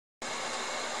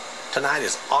Tonight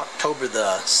is October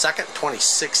the 2nd,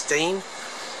 2016.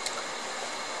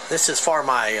 This is for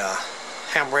my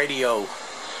ham radio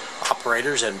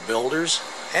operators and builders,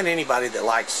 and anybody that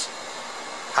likes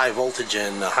high voltage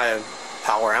and high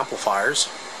power amplifiers.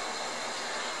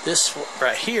 This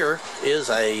right here is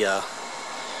an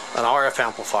RF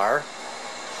amplifier.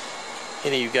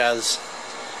 Any of you guys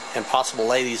and possible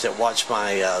ladies that watch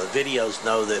my videos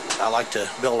know that I like to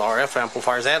build RF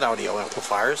amplifiers and audio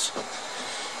amplifiers.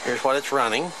 Here's what it's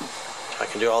running. I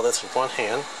can do all this with one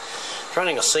hand. It's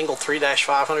running a single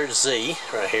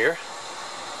 3-400Z right here.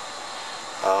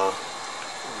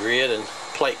 Grid and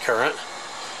plate current.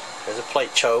 There's a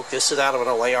plate choke. This is out of an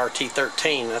old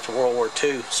ART-13. That's a World War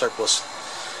II surplus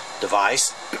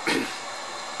device.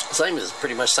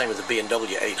 Pretty much same as the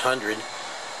B&W 800.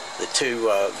 The two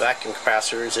vacuum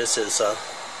capacitors. This is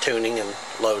tuning and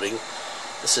loading.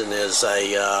 This one is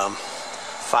a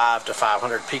 5 to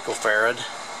 500 picofarad.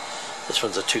 This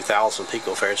one's a 2000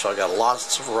 picofarad, so I got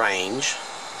lots of range.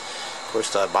 Of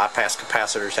course, the bypass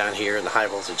capacitors down here and the high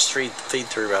voltage feed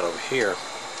through right over here.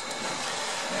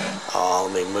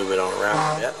 Let me move it on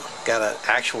around a bit. Got an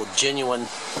actual genuine,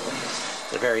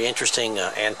 a very interesting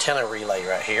antenna relay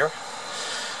right here.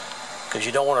 Because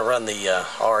you don't want to run the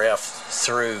RF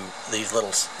through these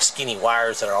little skinny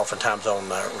wires that are oftentimes on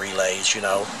relays, you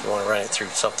know. You want to run it through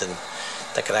something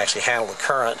that can actually handle the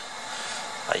current.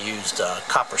 I used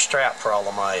copper strap for all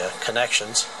of my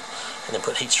connections, and then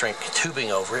put heat shrink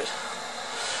tubing over it.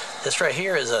 This right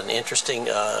here is an interesting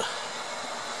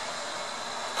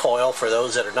coil for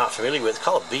those that are not familiar with. It's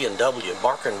called a B&W.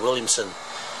 Barker and Williamson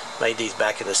made these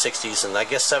back in the 60s and I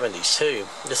guess 70s too.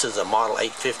 This is a model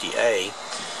 850A.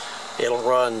 It'll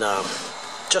run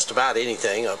just about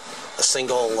anything. A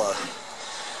single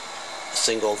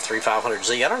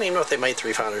 3-500Z. I don't even know if they made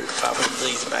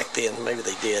 3-500Zs back then. Maybe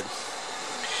they did.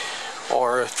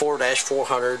 Or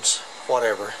 4-400s,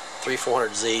 whatever.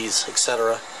 3-400Zs,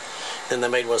 etc. Then they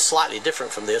made one slightly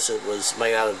different from this. It was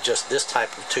made out of just this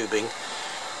type of tubing.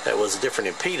 That was a different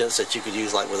impedance that you could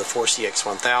use, like with a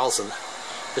 4CX1000.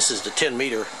 This is the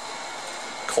 10-meter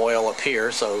coil up here,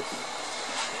 so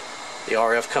the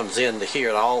RF comes into here,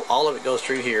 and all of it goes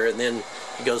through here, and then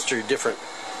it goes through different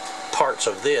parts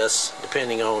of this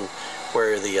depending on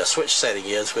where the switch setting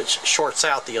is, which shorts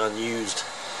out the unused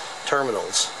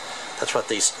terminals. That's what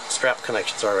these strap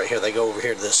connections are right here. They go over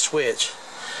here to this switch.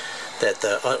 That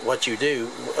what you do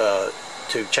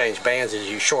to change bands is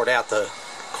you short out the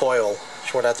coil,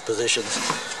 short out the positions,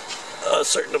 a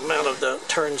certain amount of the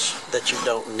turns that you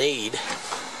don't need.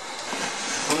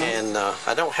 And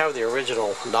I don't have the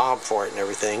original knob for it and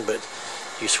everything, but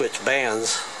you switch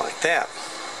bands like that,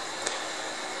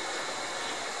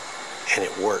 and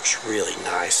it works really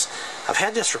nice. I've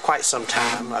had this for quite some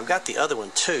time. I've got the other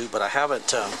one too, but I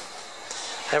haven't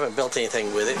built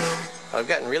anything with it. I've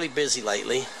gotten really busy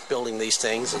lately building these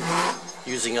things and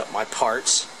using up my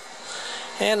parts.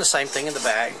 And the same thing in the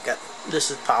back.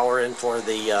 This is power in for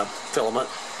the filament.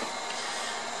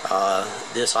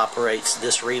 This operates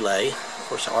this relay. Of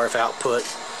course, RF output,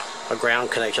 a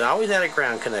ground connection. I always had a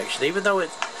ground connection, even though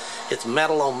it's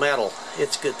metal on metal.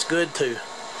 It's good to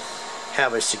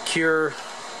have a secure,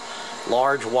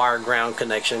 large wire ground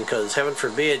connection, because heaven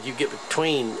forbid you get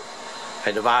between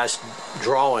a device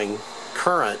drawing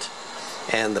current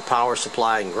and the power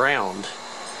supply and ground.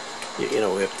 You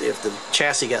know, if the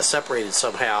chassis got separated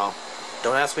somehow,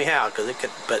 don't ask me how, because it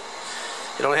could, but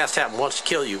it only has to happen once to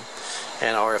kill you.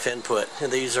 And RF input,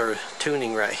 and these are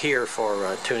tuning right here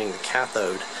for tuning the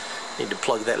cathode. Need to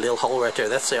plug that little hole right there.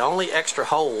 That's the only extra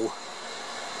hole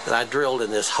that I drilled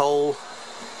in this whole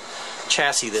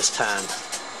chassis this time.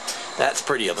 That's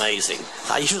pretty amazing.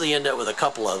 I usually end up with a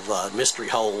couple of mystery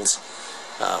holes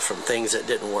from things that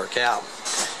didn't work out.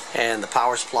 And the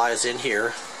power supply is in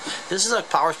here. This is a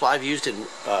power supply I've used in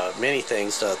many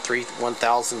things. The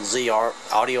 1000Z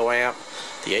audio amp,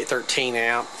 the 813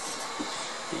 amp.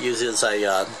 It uses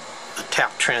a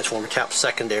tap transformer, tap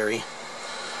secondary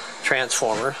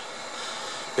transformer.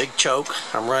 Big choke.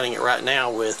 I'm running it right now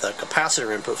with a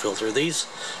capacitor input filter. These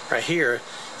right here,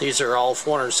 these are all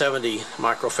 470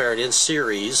 microfarad in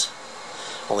series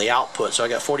on the output. So I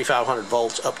got 4,500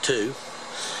 volts up to,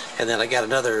 and then I got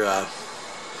another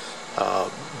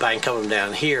bank of them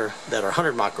down here that are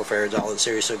 100 microfarads all in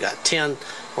series. So I got 10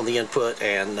 on the input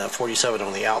and 47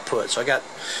 on the output. So I got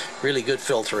really good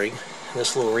filtering.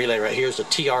 This little relay right here is a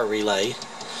TR relay.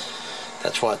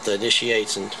 That's what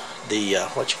initiates and the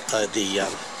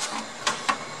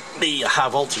high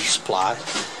voltage supply.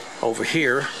 Over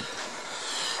here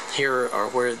are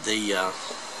where the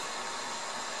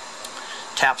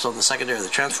taps on the secondary of the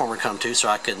transformer come to, so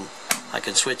I can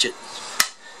switch it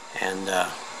and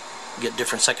get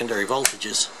different secondary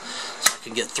voltages. So I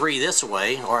can get 3 this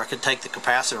way, or I could take the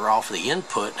capacitor off of the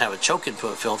input and have a choke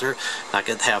input filter, and I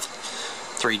could have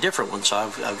 3 different ones. So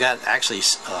I've got actually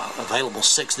available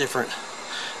 6 different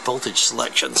voltage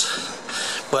selections.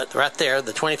 But right there,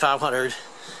 the 2500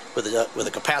 with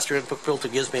a capacitor input filter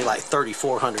gives me like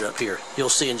 3400 up here. You'll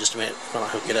see in just a minute when I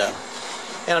hook it up.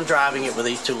 And I'm driving it with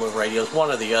these 2 little radios,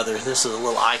 one or the other. This is a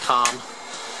little ICOM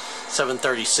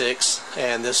 736,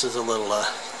 and this is a little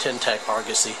Ten-Tech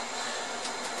Argosy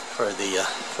for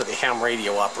the ham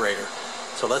radio operator.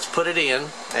 So let's put it in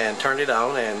and turn it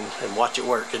on and watch it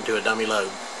work into a dummy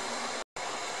load.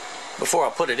 Before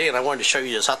I put it in, I wanted to show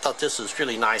you this. I thought this was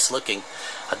really nice looking.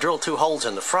 I drilled 2 holes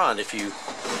in the front. If you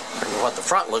remember what the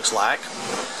front looks like,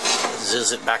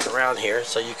 zizz it back around here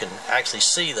so you can actually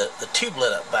see the tube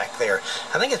lit up back there.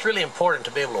 I think it's really important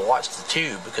to be able to watch the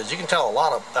tube, because you can tell a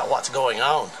lot about what's going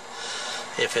on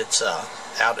if it's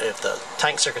if the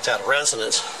tank circuit's out of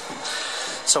resonance.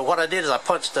 So what I did is I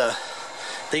punched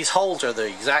these holes are the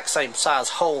exact same size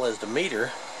hole as the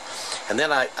meter, and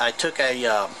then I took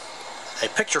a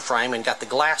picture frame and got the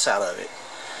glass out of it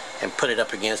and put it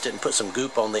up against it and put some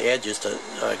goop on the edges to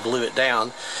glue it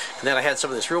down. And then I had some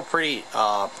of this real pretty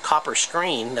copper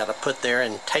screen that I put there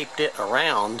and taped it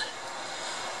around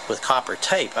with copper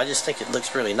tape. I just think it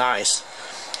looks really nice,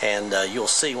 and you'll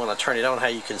see when I turn it on how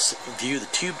you can view the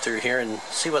tube through here and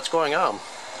see what's going on.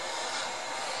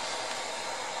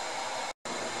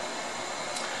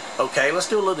 Okay, let's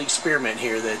do a little experiment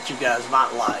here that you guys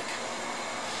might like.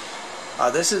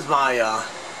 This is my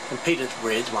impedance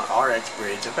bridge, my RX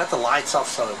bridge. I've got the lights off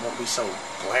so it won't be so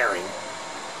glaring.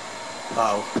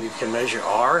 You can measure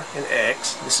R and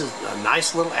X. This is a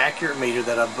nice little accurate meter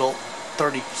that I built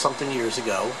 30-something years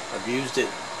ago. I've used it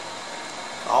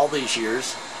all these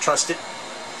years. Trust it.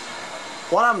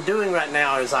 What I'm doing right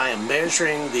now is I am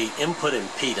measuring the input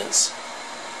impedance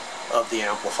of the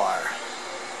amplifier.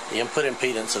 The input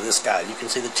impedance of this guy. You can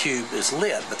see the tube is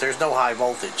lit, but there's no high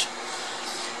voltage.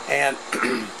 And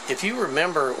if you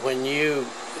remember when you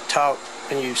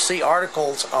see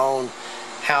articles on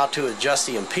how to adjust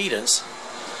the impedance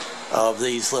of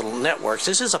these little networks,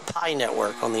 this is a pi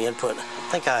network on the input. I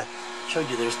think I showed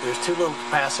you there's 2 little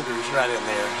capacitors right in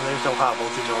there. There's no high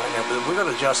voltage on it now, but we're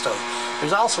going to adjust those.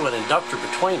 There's also an inductor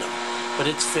between them, but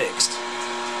it's fixed.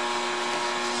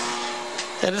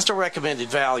 And it's a recommended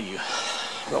value.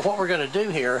 But what we're going to do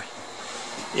here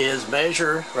is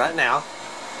measure right now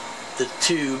the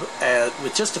tube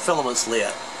with just the filaments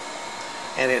lit,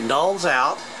 and it nulls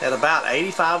out at about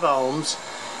 85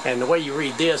 ohms. And the way you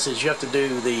read this is you have to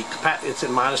do it's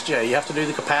in minus J. You have to do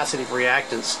the capacitive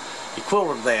reactance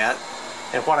equivalent of that,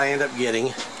 and what I end up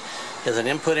getting is an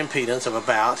input impedance of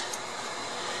about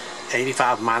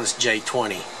 85 minus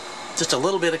J20. Just a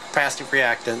little bit of capacitive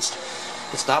reactance.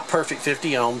 It's not perfect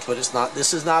 50 ohms, but it's not.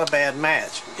 This is not a bad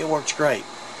match. It works great.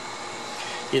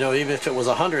 You know, even if it was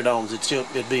 100 ohms,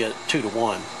 it'd be a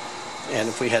 2-to-1, and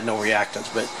if we had no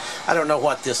reactance. But I don't know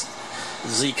what this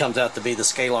Z comes out to be, the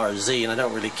scalar Z, and I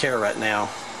don't really care right now.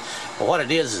 But what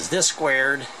it is this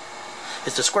squared.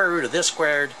 It's the square root of this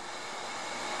squared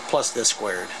plus this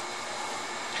squared.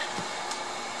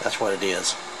 That's what it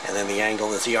is. And then the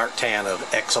angle is the arctan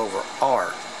of X over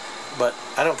R. But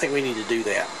I don't think we need to do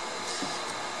that.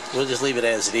 We'll just leave it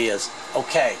as it is.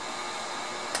 Okay.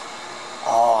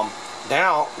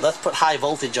 Now let's put high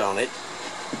voltage on it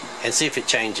and see if it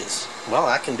changes. Well,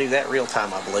 I can do that real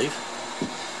time, I believe.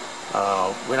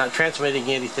 We're not transmitting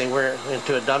anything. We're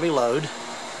into a dummy load.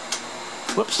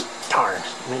 Whoops, darn.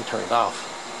 I didn't turn it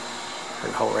off.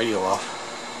 Turn the whole radio off.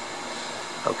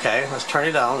 Okay, let's turn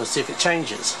it on and see if it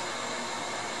changes.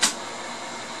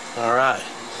 Alright,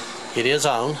 it is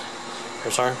on.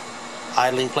 Here's our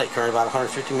idling plate current, about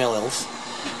 150 milliohms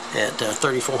at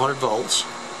 3400 volts.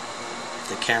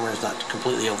 The camera is not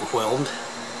completely overwhelmed.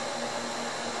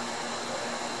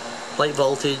 Plate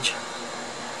voltage,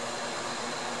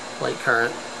 plate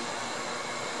current,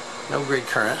 no grid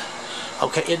current.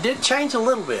 Okay, it did change a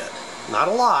little bit, not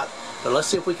a lot, but let's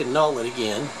see if we can null it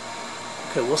again.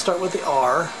 Okay, we'll start with the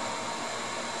R.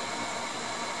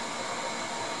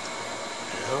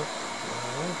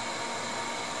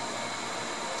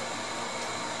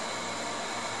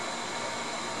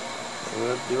 And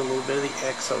we'll do a little bit of the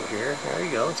X over here. There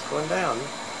you go, it's going down.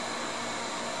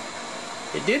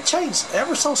 It did change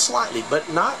ever so slightly,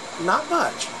 but not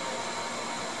much.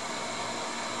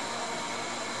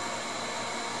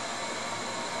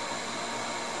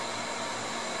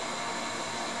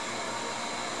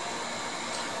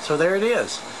 So there it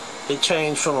is. It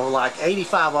changed from like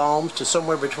 85 ohms to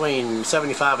somewhere between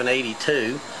 75 and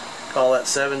 82. Call that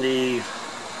 75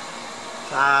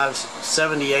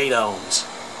 78 ohms,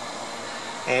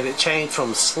 and it changed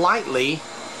from slightly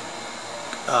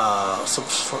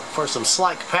for some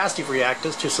slight capacitive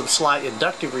reactance to some slight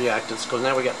inductive reactance, because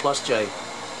now we got plus J.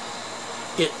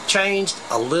 It changed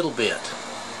a little bit.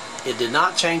 It did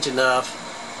not change enough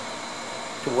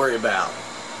to worry about.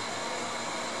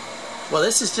 Well,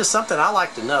 this is just something I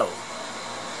like to know,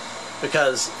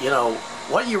 because you know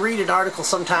what you read in articles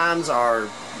sometimes are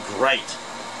great,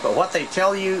 but what they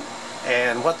tell you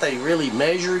and what they really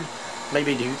measured may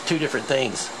be two different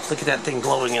things. Look at that thing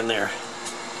glowing in there.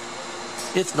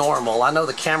 It's normal. I know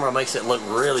the camera makes it look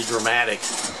really dramatic,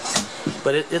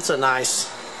 but it's a nice,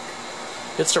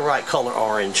 it's the right color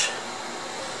orange.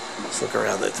 Let's look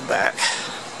around at the back.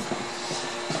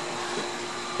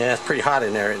 Yeah, it's pretty hot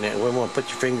in there, isn't it? We won't put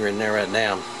your finger in there right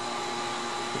now.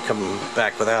 You're coming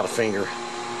back without a finger.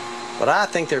 But I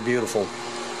think they're beautiful.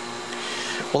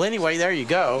 Well, anyway, there you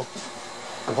go.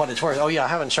 For what it's worth. Oh yeah, I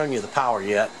haven't shown you the power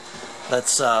yet.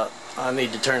 Let's. I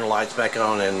need to turn the lights back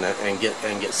on and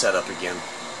get set up again.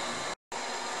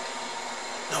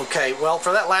 Okay. Well,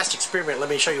 for that last experiment, let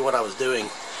me show you what I was doing.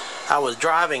 I was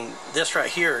driving. This right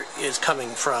here is coming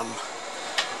from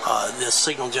this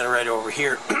signal generator over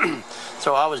here.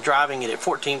 So I was driving it at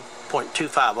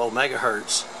 14.250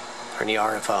 megahertz for the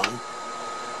RF phone.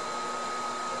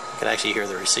 You can actually hear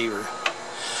the receiver.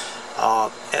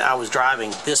 And I was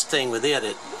driving this thing with it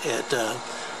at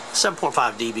 7.5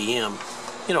 dBm,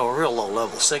 you know, a real low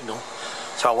level signal.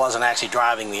 So I wasn't actually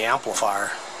driving the amplifier,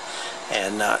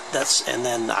 and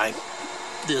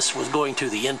this was going to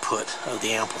the input of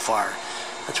the amplifier.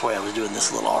 That's why I was doing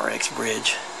this little RX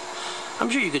bridge. I'm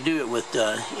sure you could do it with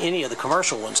any of the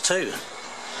commercial ones too,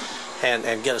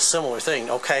 and get a similar thing.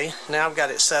 Okay, now I've got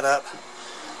it set up.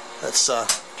 Let's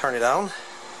turn it on,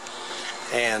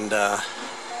 and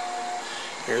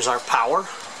here's our power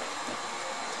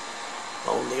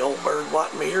on the old bird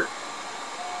watt meter.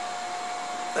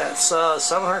 That's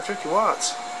 750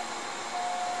 watts.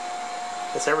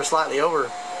 It's ever slightly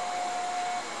over,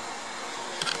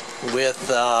 with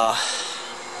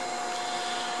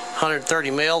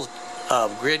 130 mils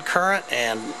of grid current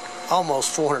and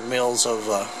almost 400 mils of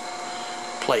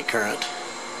plate current.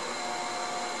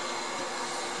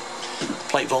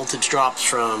 Plate voltage drops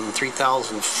from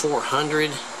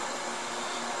 3,400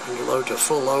 when you load to a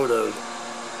full load of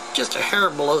just a hair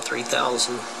below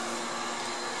 3,000.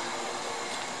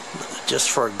 Just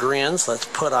for grins, let's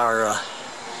put our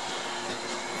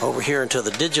over here into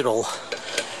the digital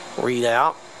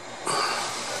readout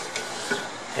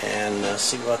and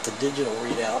see what the digital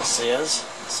readout says.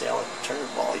 Let's see, I'll turn the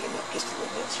volume up just a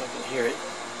little bit so I can hear it.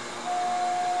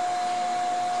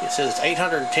 It says it's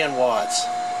 810 watts.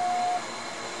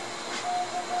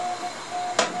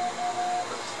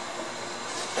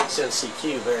 It says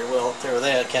CQ very well up there with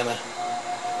that, kind of.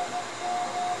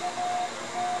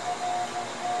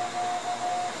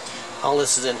 All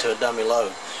this is into a dummy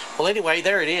load. Well, anyway,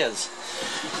 there it is.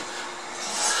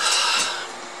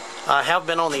 I have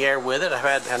been on the air with it.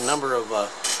 I've had a number of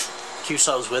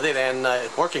QSOs with it, and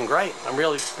it's working great. I'm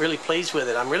really pleased with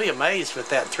it. I'm really amazed with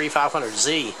that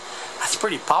 3-400Z. That's a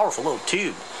pretty powerful little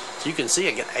tube. So you can see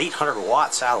I get 800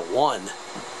 watts out of one.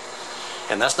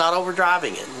 And that's not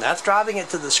overdriving it. That's driving it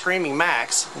to the screaming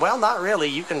max. Well, not really.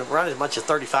 You can run as much as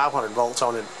 3,500 volts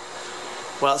on it.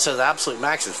 Well, it says absolute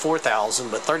max is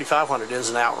 4,000, but 3,500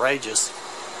 isn't outrageous.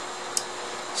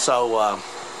 So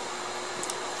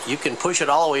you can push it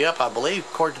all the way up, I believe,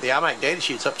 according to the Eimac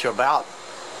datasheets, up to about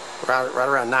right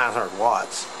around 900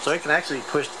 watts. So it can actually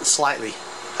push slightly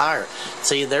higher.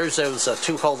 See, there's those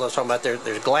two holes I was talking about there.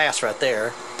 There's glass right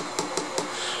there,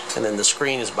 and then the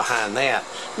screen is behind that.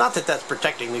 Not that that's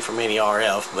protecting me from any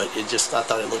RF, but it just, I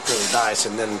thought it looked really nice.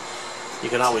 And then you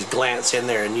can always glance in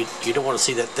there, and you don't want to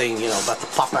see that thing, you know, about to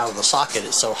pop out of the socket.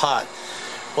 It's so hot.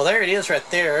 Well, there it is right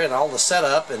there, and all the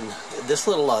setup, and this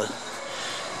little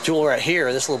jewel right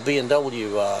here, this little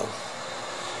B&W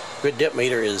grid dip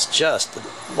meter is just the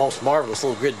most marvelous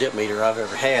little grid dip meter I've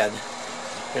ever had.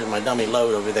 Here's my dummy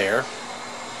load over there,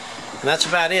 and that's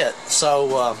about it.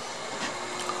 So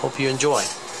hope you enjoy.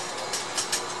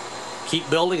 Keep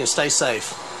building and stay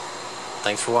safe.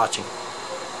 Thanks for watching.